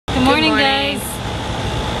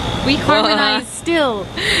We harmonize still.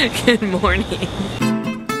 Good morning.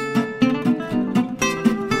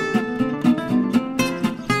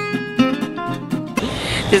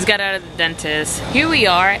 Just got out of the dentist. Here we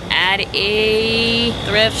are at a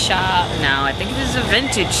Thrift shop. no, I think this is a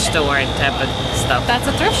vintage store type of stuff. That's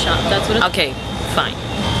a thrift shop. That's what it's. Okay, fine.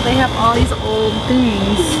 They have all these old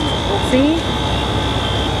things. See?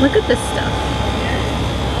 Look at this stuff.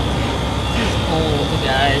 Old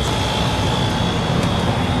guys.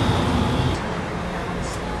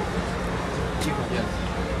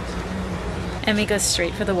 Emmy goes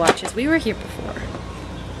straight for the watches. We were here before.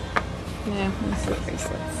 Yeah. Let's see the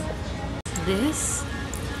bracelets. This,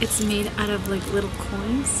 it's made out of like little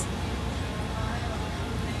coins.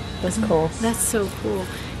 That's cool. That's so cool.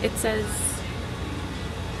 It says,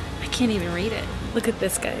 I can't even read it. Look at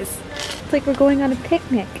this, guys. It's like we're going on a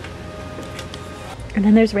picnic. And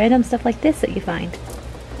then there's random stuff like this that you find.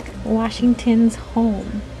 Washington's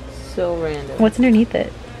home. So random. What's underneath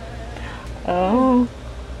it? Oh,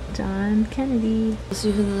 John Kennedy. Let's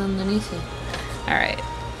see who's underneath it. All right.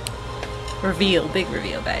 Reveal, big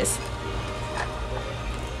reveal, guys.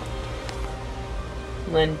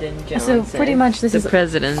 Lyndon Johnson. So pretty much this is the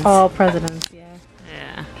presidents. all presidents, yeah.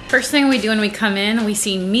 Yeah. First thing we do when we come in, we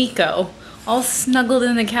see Miko all snuggled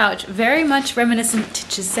in the couch, very much reminiscent to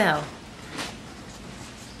Giselle.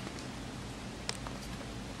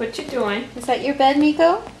 What you doing? Is that your bed,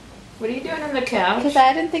 Miko? What are you doing on the couch? Because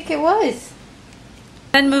I didn't think it was.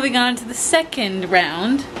 Then moving on to the second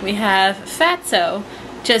round, we have Fatso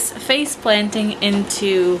just face planting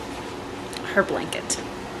into her blanket.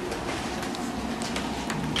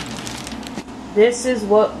 This is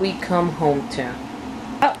what we come home to.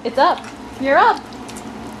 Oh, it's up. You're up.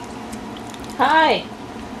 Hi.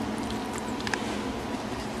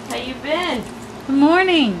 How you been? Good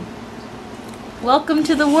morning. Welcome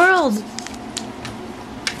to the world.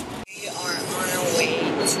 We are on our way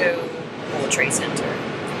to World Trade Center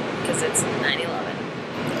because it's 9/11.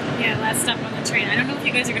 Yeah, last stop on the train. I don't know if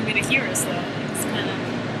you guys are going to be able to hear us though. It's kind of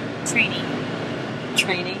trainy.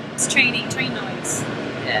 Training? It's trainy, train noise.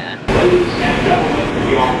 Yeah. Ladies and gentlemen,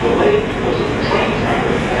 we are delayed because of the train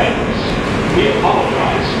traffic ahead of us. We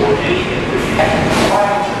apologize for any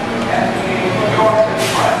inconvenience.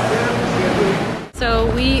 So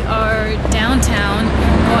we are downtown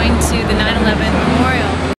going to the 9/11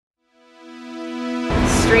 memorial.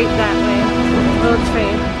 Straight that way. World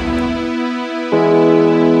Trade.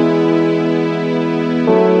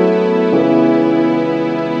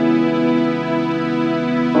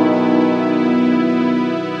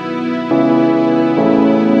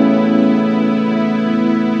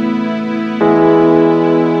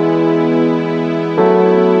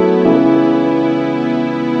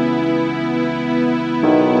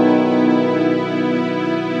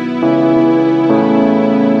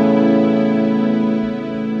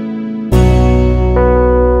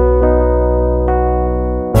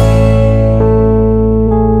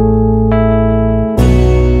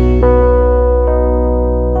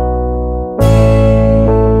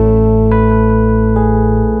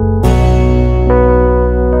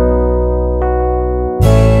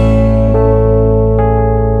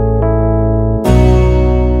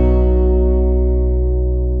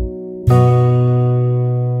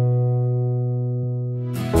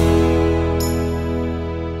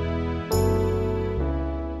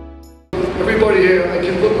 Everybody here, I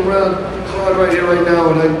can look around Claude right here, right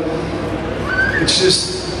now, and it's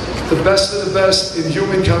just the best of the best in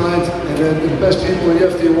humankind, and then the best people in the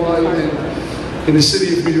FDY and in the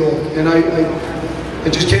city of New York. And I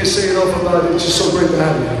just can't say enough about it. It's just so great to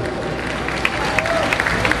have you.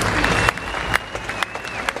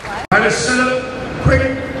 I just set up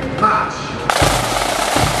quick march.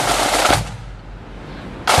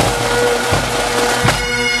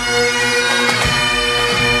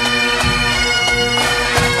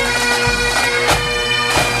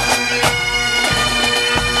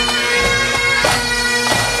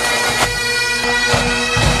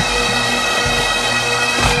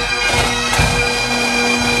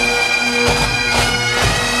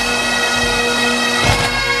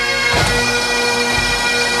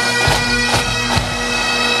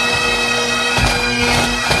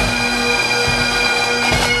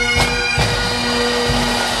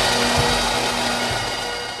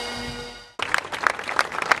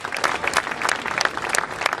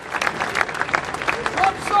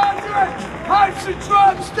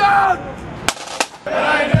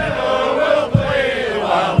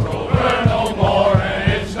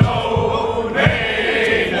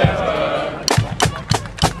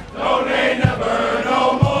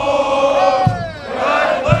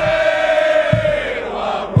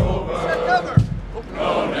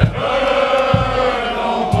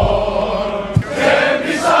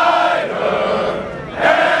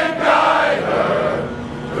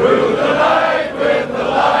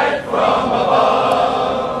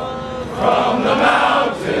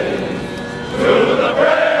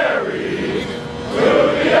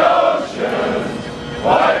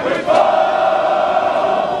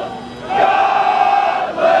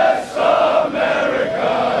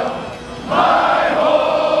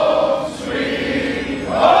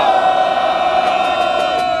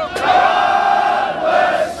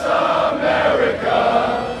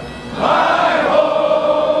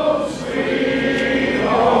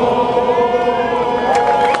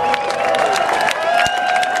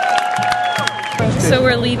 So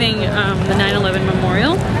we're leaving the 9/11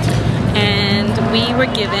 memorial, and we were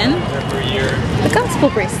given the gospel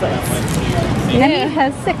bracelets. Emmy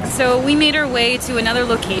has 6. So we made our way to another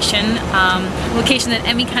location, location that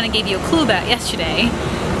Emmy kind of gave you a clue about yesterday.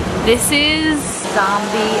 This is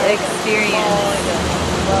Zombie Experience.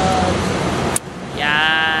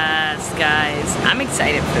 Yes, guys. I'm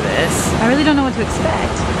excited for this. I really don't know what to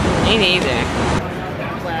expect. Me neither.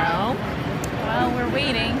 Well, while we're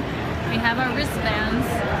waiting, we have our wristbands,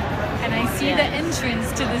 and I see the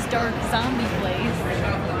entrance to this dark zombie place.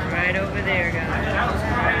 Right over there, guys.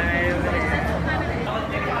 Right over there.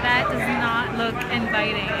 That does not look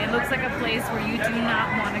inviting. It looks like a place where you do not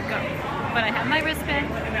want to go. But I have my wristband,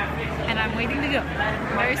 and I'm waiting to go.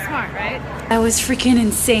 Very smart, right? That was freaking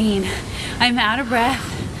insane. I'm out of breath.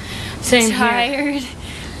 Same tired.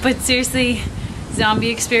 But seriously, zombie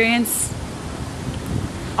experience.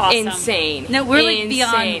 Awesome. Insane. No, we're like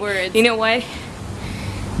beyond words. You know what?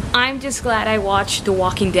 I'm just glad I watched The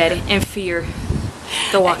Walking Dead and Fear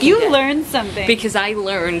The Walking Dead. You learned something. Because I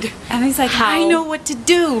learned. And he's like, I know what to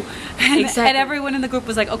do. And, Exactly. and everyone in the group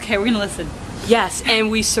was like, okay, we're gonna listen. Yes, and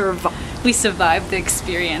we survived. We survived the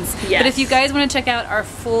experience. Yes. But if you guys want to check out our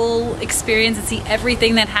full experience and see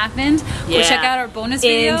everything that happened, go check out our bonus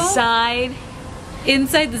video.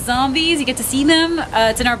 Inside the zombies, you get to see them.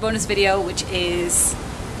 It's in our bonus video, which is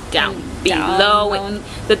down below in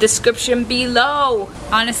the description below.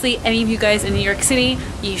 Honestly, any of you guys in New York City,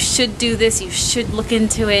 you should do this. You should look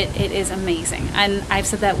into it. It is amazing. And I've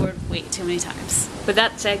said that word way too many times. With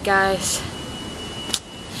that said, guys,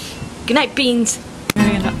 good night, beans.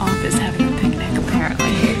 We're in the office having a picnic,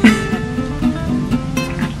 apparently.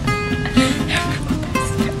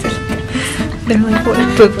 They're like,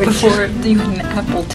 what? Before you had an apple